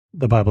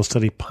The Bible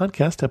Study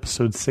Podcast,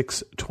 episode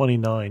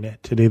 629.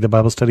 Today, the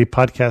Bible Study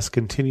Podcast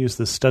continues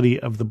the study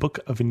of the book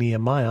of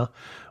Nehemiah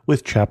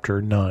with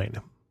chapter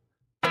 9.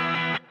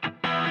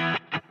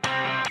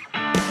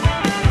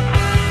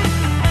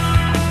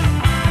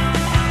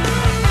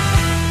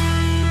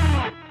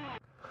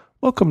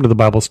 Welcome to the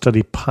Bible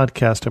Study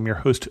Podcast. I'm your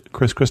host,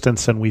 Chris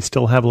Christensen. We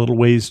still have a little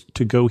ways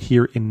to go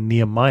here in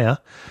Nehemiah,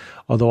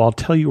 although I'll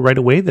tell you right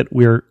away that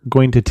we're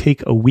going to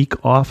take a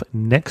week off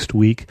next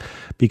week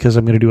because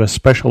I'm going to do a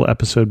special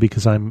episode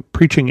because I'm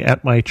preaching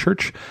at my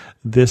church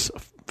this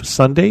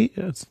Sunday,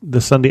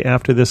 the Sunday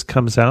after this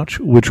comes out,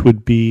 which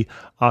would be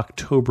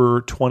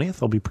October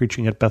 20th. I'll be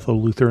preaching at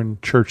Bethel Lutheran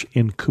Church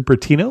in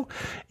Cupertino.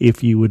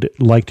 If you would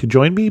like to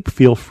join me,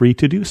 feel free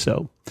to do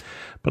so.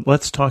 But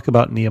let's talk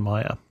about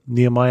Nehemiah.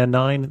 Nehemiah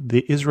 9,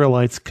 the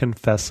Israelites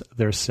confess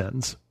their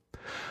sins.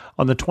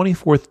 On the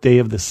 24th day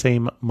of the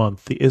same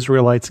month, the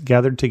Israelites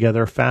gathered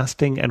together,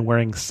 fasting and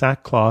wearing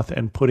sackcloth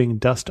and putting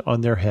dust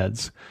on their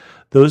heads.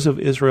 Those of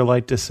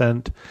Israelite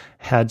descent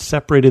had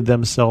separated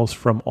themselves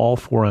from all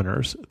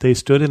foreigners. They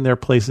stood in their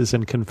places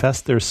and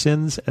confessed their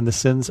sins and the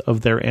sins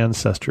of their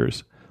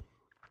ancestors.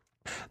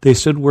 They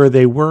stood where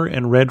they were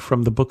and read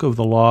from the book of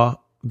the law,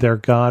 their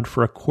God,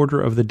 for a quarter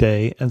of the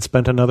day, and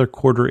spent another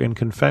quarter in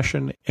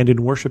confession and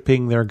in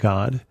worshiping their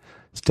God.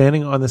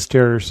 Standing on the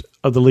stairs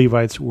of the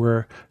Levites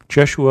were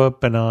Jeshua,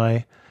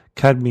 Bani,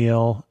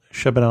 Kadmiel,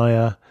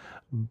 Shebaniah,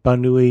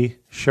 Banui,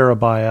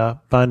 Sherebiah,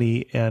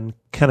 Bani, and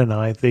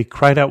Kenani. They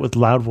cried out with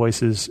loud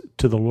voices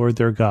to the Lord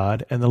their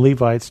God. And the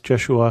Levites,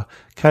 Jeshua,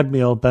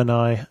 Kadmiel,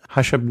 Bani,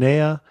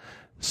 Hashabneiah,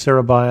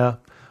 Sherebiah,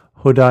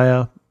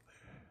 Hodiah,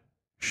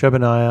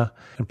 Shebaniah,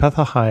 and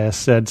Pethahiah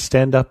said,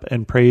 "Stand up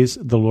and praise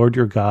the Lord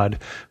your God,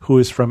 who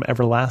is from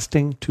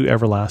everlasting to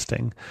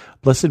everlasting.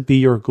 Blessed be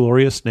your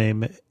glorious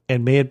name,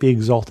 and may it be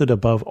exalted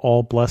above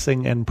all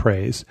blessing and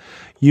praise.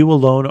 You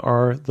alone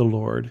are the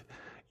Lord.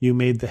 You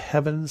made the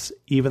heavens,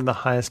 even the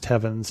highest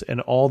heavens, and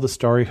all the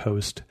starry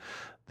host,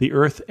 the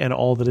earth and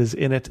all that is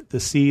in it, the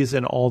seas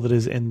and all that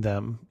is in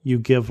them. You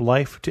give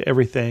life to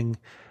everything,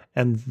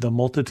 and the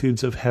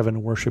multitudes of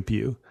heaven worship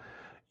you.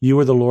 You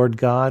are the Lord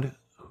God,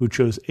 who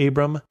chose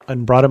Abram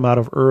and brought him out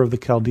of Ur of the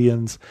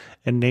Chaldeans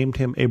and named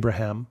him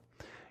Abraham.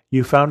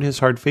 You found his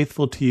heart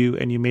faithful to you,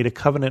 and you made a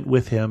covenant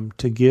with him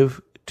to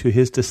give to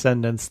his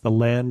descendants the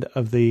land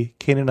of the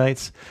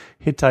Canaanites,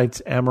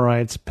 Hittites,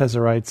 Amorites,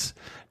 Perizzites,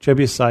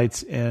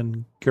 Jebusites,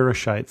 and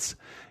Girgashites.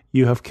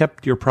 You have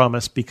kept your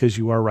promise because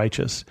you are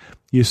righteous.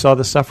 You saw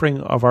the suffering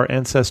of our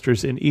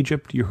ancestors in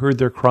Egypt. You heard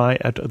their cry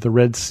at the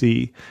Red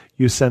Sea.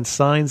 You sent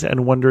signs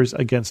and wonders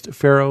against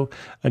Pharaoh,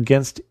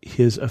 against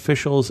his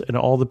officials and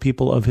all the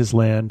people of his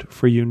land,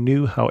 for you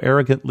knew how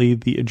arrogantly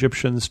the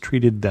Egyptians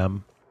treated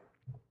them.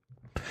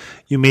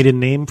 You made a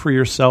name for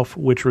yourself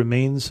which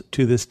remains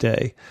to this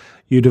day.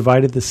 You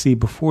divided the sea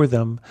before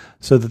them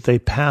so that they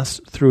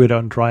passed through it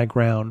on dry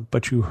ground,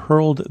 but you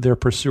hurled their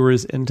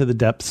pursuers into the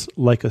depths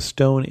like a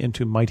stone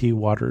into mighty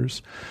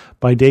waters.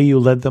 By day you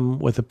led them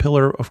with a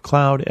pillar of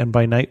cloud, and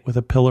by night with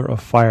a pillar of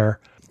fire,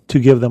 to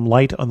give them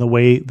light on the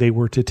way they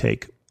were to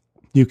take.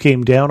 You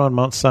came down on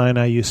Mount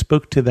Sinai, you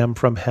spoke to them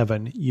from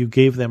heaven. You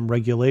gave them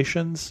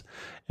regulations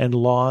and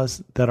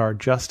laws that are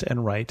just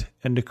and right,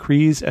 and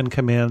decrees and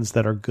commands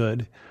that are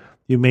good.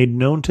 You made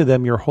known to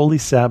them your holy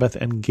Sabbath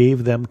and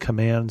gave them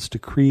commands,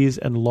 decrees,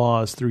 and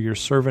laws through your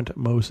servant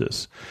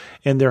Moses.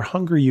 In their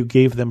hunger you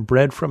gave them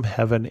bread from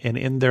heaven, and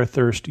in their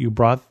thirst you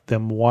brought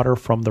them water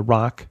from the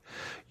rock.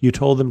 You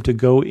told them to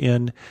go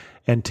in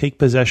and take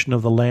possession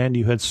of the land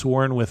you had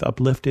sworn with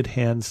uplifted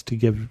hands to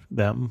give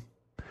them.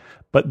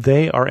 But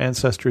they, our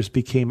ancestors,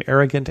 became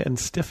arrogant and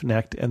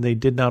stiff-necked, and they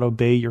did not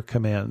obey your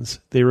commands.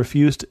 They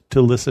refused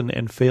to listen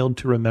and failed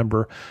to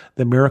remember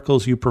the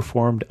miracles you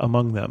performed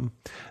among them.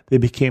 They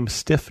became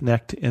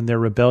stiff-necked in their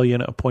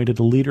rebellion, appointed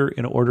a leader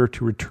in order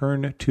to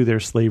return to their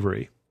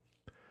slavery.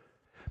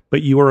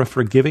 But you are a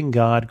forgiving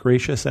God,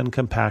 gracious and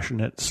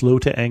compassionate, slow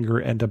to anger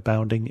and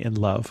abounding in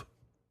love.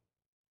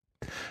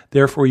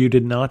 Therefore you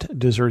did not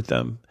desert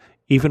them,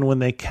 even when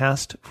they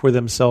cast for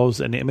themselves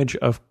an image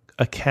of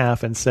a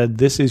calf and said,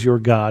 "This is your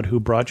God who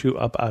brought you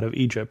up out of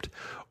Egypt,"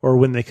 or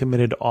when they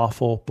committed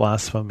awful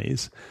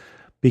blasphemies.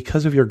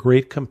 Because of your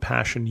great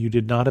compassion, you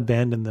did not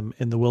abandon them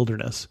in the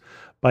wilderness.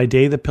 By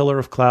day the pillar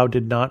of cloud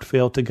did not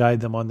fail to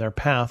guide them on their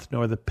path,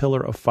 nor the pillar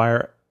of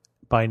fire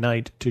by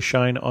night to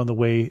shine on the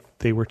way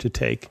they were to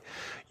take.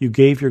 You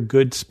gave your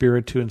good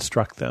spirit to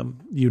instruct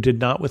them. You did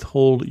not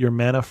withhold your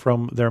manna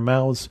from their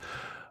mouths,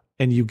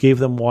 and you gave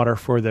them water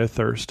for their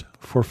thirst.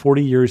 For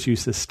 40 years you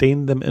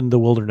sustained them in the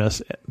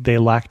wilderness. They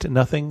lacked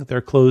nothing.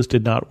 Their clothes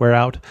did not wear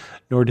out,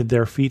 nor did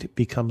their feet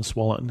become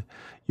swollen.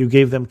 You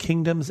gave them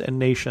kingdoms and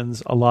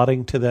nations,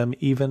 allotting to them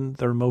even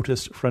the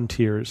remotest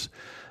frontiers.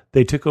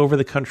 They took over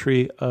the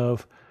country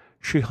of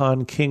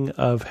Sihon, king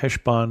of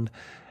Heshbon,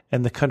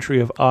 and the country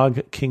of Og,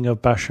 king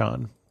of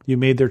Bashan. You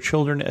made their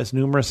children as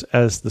numerous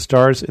as the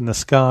stars in the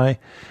sky,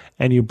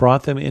 and you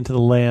brought them into the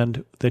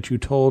land that you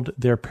told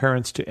their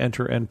parents to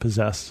enter and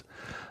possess.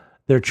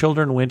 Their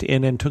children went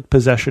in and took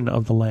possession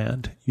of the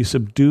land. You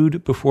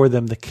subdued before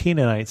them the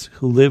Canaanites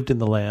who lived in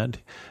the land.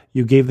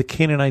 You gave the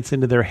Canaanites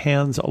into their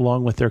hands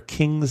along with their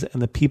kings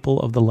and the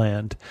people of the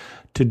land,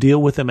 to deal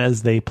with them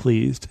as they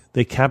pleased.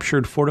 They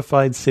captured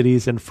fortified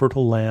cities and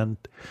fertile land.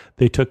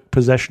 They took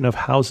possession of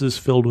houses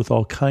filled with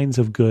all kinds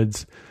of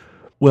goods,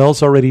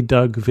 wells already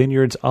dug,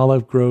 vineyards,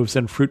 olive groves,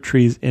 and fruit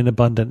trees in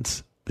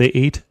abundance. They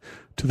ate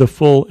to the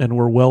full and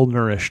were well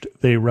nourished.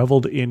 They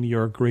reveled in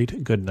your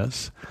great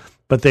goodness.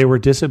 But they were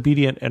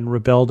disobedient and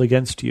rebelled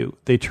against you.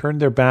 They turned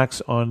their backs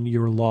on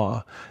your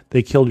law.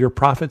 They killed your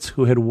prophets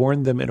who had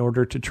warned them in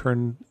order to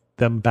turn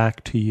them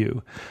back to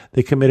you.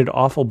 They committed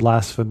awful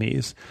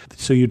blasphemies.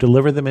 So you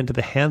delivered them into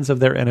the hands of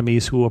their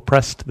enemies who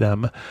oppressed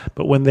them.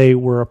 But when they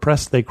were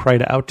oppressed, they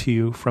cried out to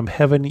you. From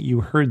heaven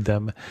you heard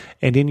them,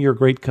 and in your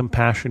great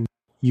compassion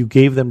you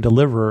gave them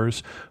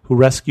deliverers who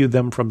rescued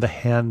them from the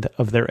hand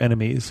of their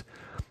enemies.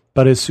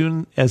 But as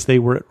soon as they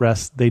were at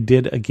rest, they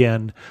did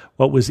again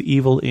what was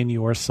evil in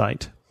your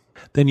sight.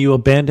 Then you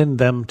abandoned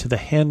them to the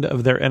hand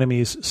of their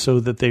enemies so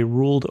that they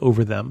ruled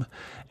over them.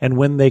 And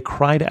when they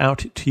cried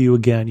out to you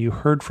again, you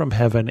heard from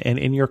heaven, and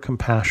in your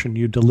compassion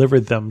you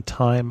delivered them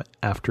time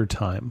after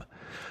time.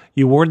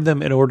 You warned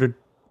them in order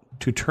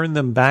to turn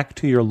them back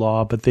to your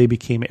law, but they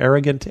became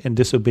arrogant and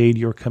disobeyed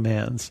your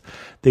commands.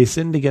 They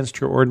sinned against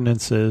your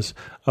ordinances,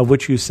 of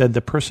which you said,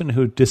 the person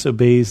who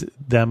disobeys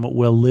them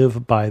will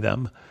live by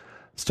them.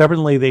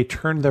 Stubbornly they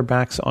turned their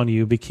backs on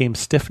you, became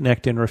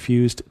stiff-necked, and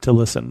refused to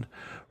listen.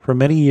 For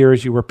many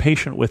years you were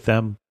patient with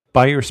them.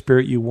 By your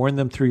Spirit you warned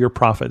them through your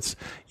prophets,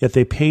 yet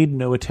they paid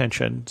no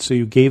attention, so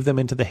you gave them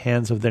into the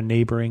hands of their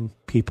neighboring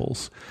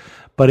peoples.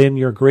 But in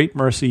your great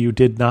mercy you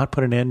did not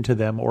put an end to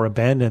them or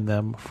abandon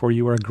them, for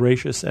you are a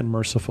gracious and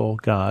merciful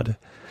God.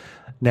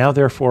 Now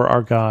therefore,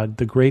 our God,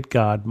 the great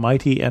God,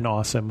 mighty and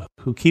awesome,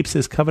 who keeps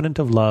his covenant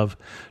of love,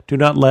 do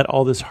not let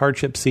all this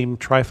hardship seem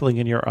trifling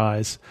in your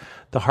eyes,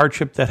 the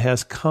hardship that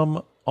has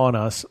come on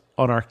us,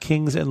 on our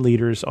kings and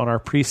leaders, on our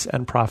priests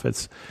and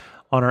prophets,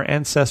 on our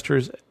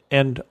ancestors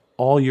and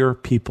all your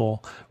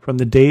people, from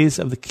the days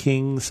of the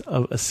kings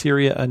of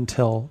Assyria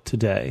until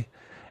today.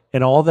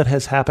 In all that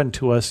has happened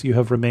to us, you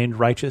have remained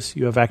righteous,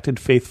 you have acted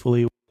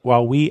faithfully,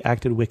 while we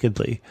acted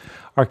wickedly.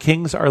 Our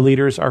kings, our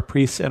leaders, our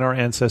priests, and our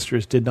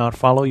ancestors did not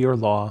follow your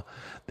law.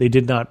 They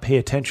did not pay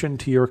attention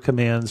to your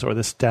commands or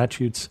the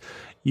statutes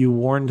you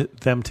warned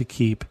them to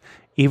keep,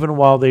 even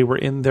while they were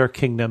in their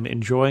kingdom,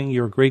 enjoying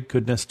your great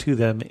goodness to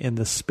them in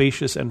the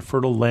spacious and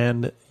fertile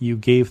land you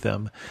gave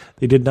them.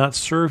 They did not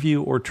serve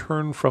you or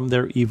turn from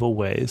their evil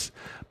ways.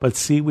 But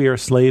see, we are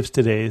slaves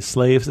today,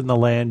 slaves in the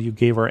land you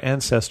gave our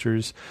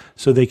ancestors,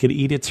 so they could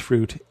eat its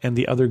fruit and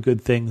the other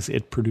good things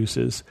it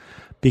produces.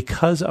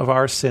 Because of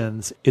our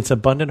sins, its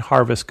abundant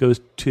harvest goes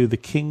to the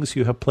kings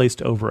you have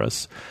placed over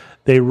us.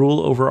 They rule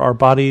over our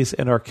bodies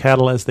and our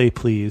cattle as they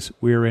please.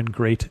 We are in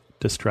great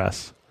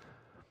distress.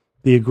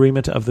 The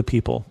agreement of the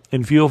people.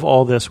 In view of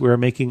all this, we are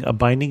making a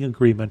binding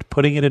agreement,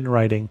 putting it in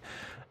writing,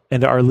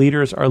 and our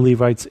leaders, our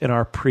Levites, and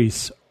our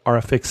priests are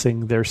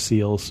affixing their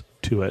seals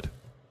to it.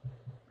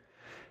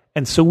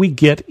 And so we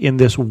get in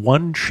this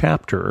one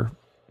chapter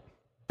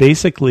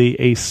basically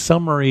a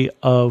summary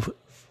of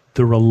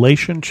the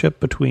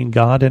relationship between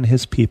God and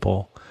his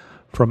people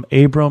from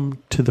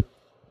Abram to the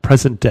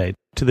present day,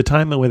 to the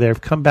time when they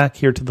have come back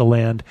here to the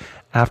land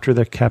after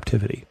their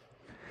captivity,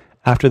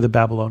 after the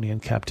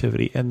Babylonian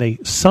captivity. And they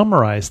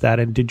summarize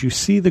that. And did you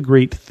see the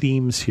great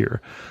themes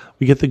here?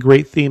 We get the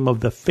great theme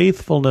of the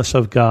faithfulness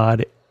of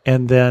God,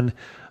 and then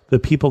the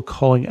people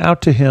calling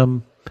out to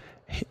him,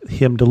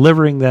 him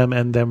delivering them,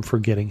 and them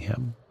forgetting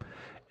him.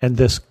 And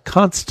this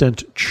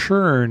constant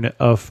churn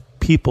of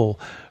people.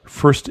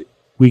 First,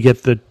 we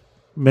get the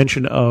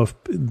mention of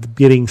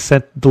getting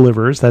sent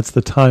deliverers. That's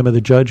the time of the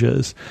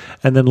judges.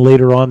 And then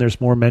later on, there's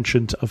more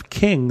mentions of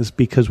kings,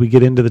 because we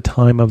get into the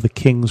time of the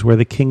kings where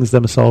the kings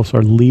themselves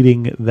are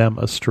leading them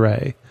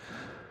astray.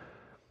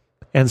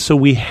 And so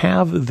we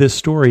have this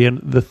story, and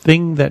the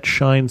thing that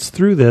shines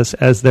through this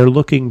as they're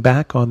looking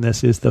back on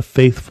this is the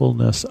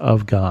faithfulness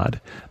of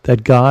God.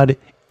 That God,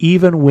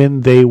 even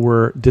when they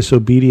were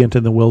disobedient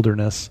in the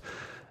wilderness,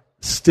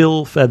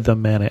 still fed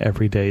them manna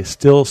every day,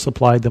 still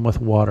supplied them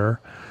with water,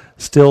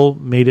 still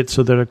made it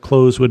so that their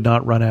clothes would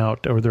not run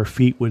out or their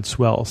feet would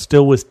swell,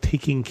 still was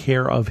taking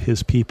care of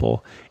his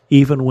people,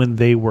 even when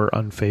they were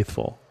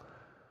unfaithful.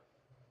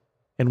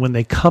 And when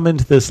they come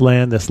into this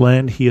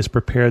land he has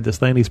prepared,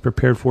 this land he's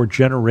prepared for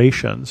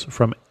generations,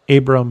 from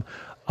Abram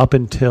up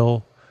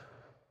until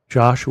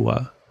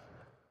Joshua,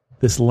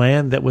 this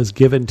land that was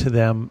given to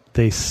them,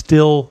 they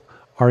still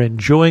are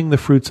enjoying the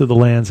fruits of the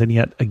lands, and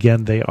yet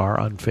again they are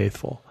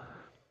unfaithful.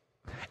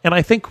 And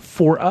I think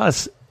for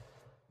us,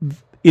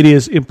 it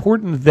is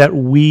important that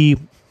we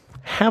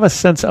have a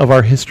sense of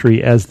our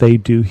history as they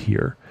do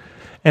here,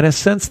 and a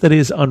sense that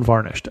is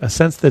unvarnished, a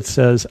sense that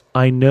says,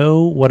 I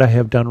know what I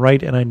have done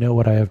right and I know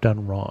what I have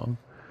done wrong.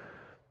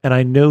 And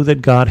I know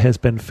that God has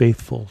been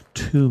faithful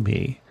to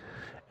me.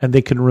 And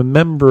they can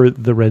remember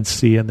the Red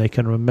Sea, and they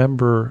can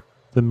remember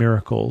the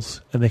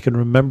miracles, and they can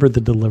remember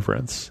the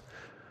deliverance.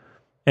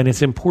 And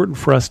it's important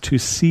for us to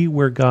see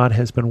where God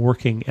has been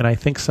working. And I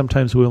think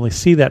sometimes we only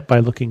see that by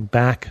looking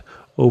back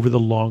over the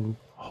long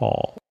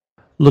haul,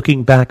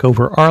 looking back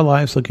over our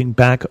lives, looking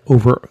back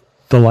over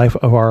the life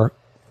of our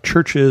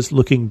churches,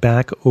 looking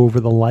back over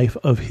the life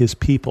of his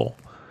people,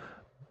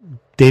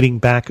 dating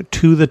back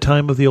to the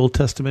time of the Old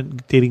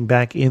Testament, dating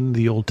back in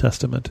the Old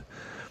Testament,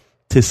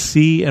 to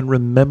see and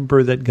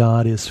remember that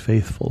God is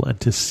faithful, and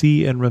to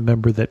see and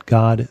remember that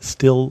God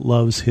still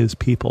loves his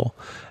people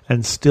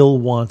and still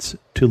wants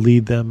to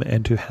lead them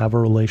and to have a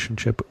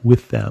relationship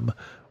with them,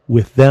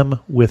 with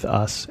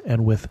us,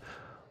 and with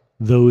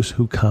those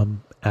who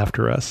come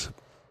after us.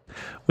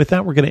 With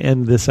that, we're going to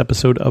end this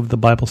episode of the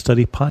Bible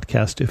Study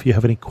Podcast. If you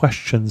have any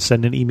questions,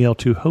 send an email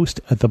to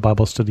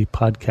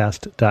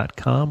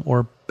host@thebiblestudypodcast.com,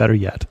 or better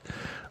yet,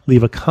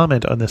 leave a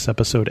comment on this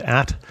episode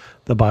at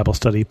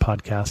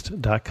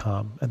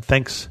thebiblestudypodcast.com. And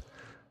thanks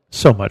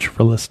so much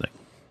for listening.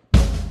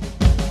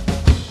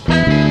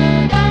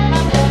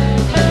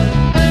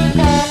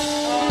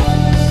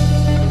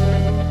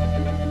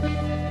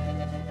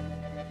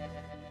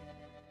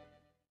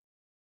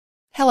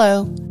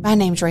 Hello, my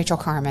name's Rachel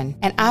Carmen,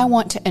 and I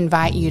want to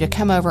invite you to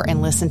come over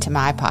and listen to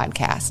my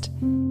podcast.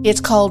 It's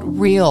called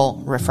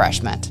Real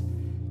Refreshment.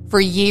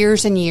 For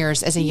years and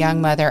years as a young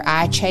mother,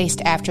 I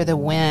chased after the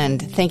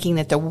wind, thinking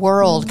that the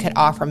world could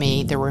offer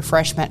me the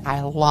refreshment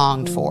I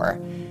longed for.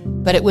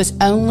 But it was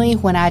only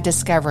when I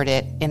discovered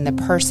it in the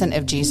person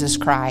of Jesus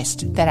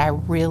Christ that I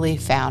really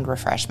found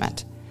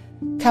refreshment.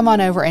 Come on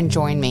over and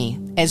join me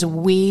as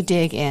we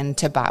dig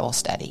into Bible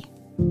study.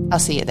 I'll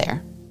see you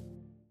there.